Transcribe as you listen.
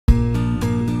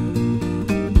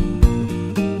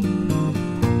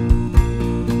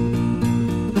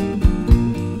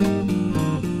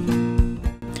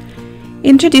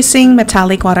Introducing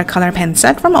Metallic Watercolor Pen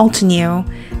Set from Altenew.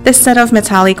 This set of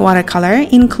metallic watercolor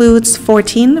includes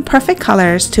 14 perfect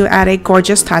colors to add a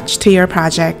gorgeous touch to your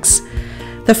projects.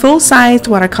 The full-sized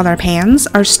watercolor pans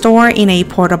are stored in a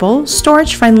portable,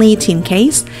 storage-friendly tin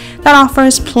case that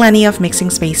offers plenty of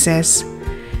mixing spaces.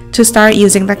 To start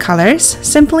using the colors,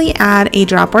 simply add a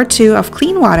drop or two of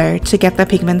clean water to get the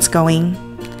pigments going.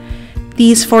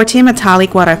 These 14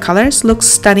 metallic watercolors look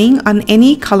stunning on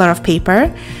any color of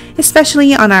paper,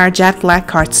 especially on our jet black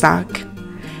cardstock.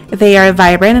 They are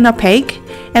vibrant and opaque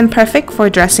and perfect for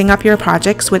dressing up your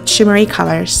projects with shimmery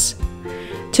colors.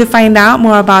 To find out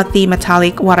more about the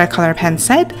metallic watercolor pen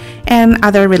set and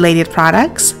other related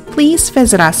products, please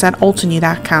visit us at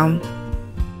altenew.com.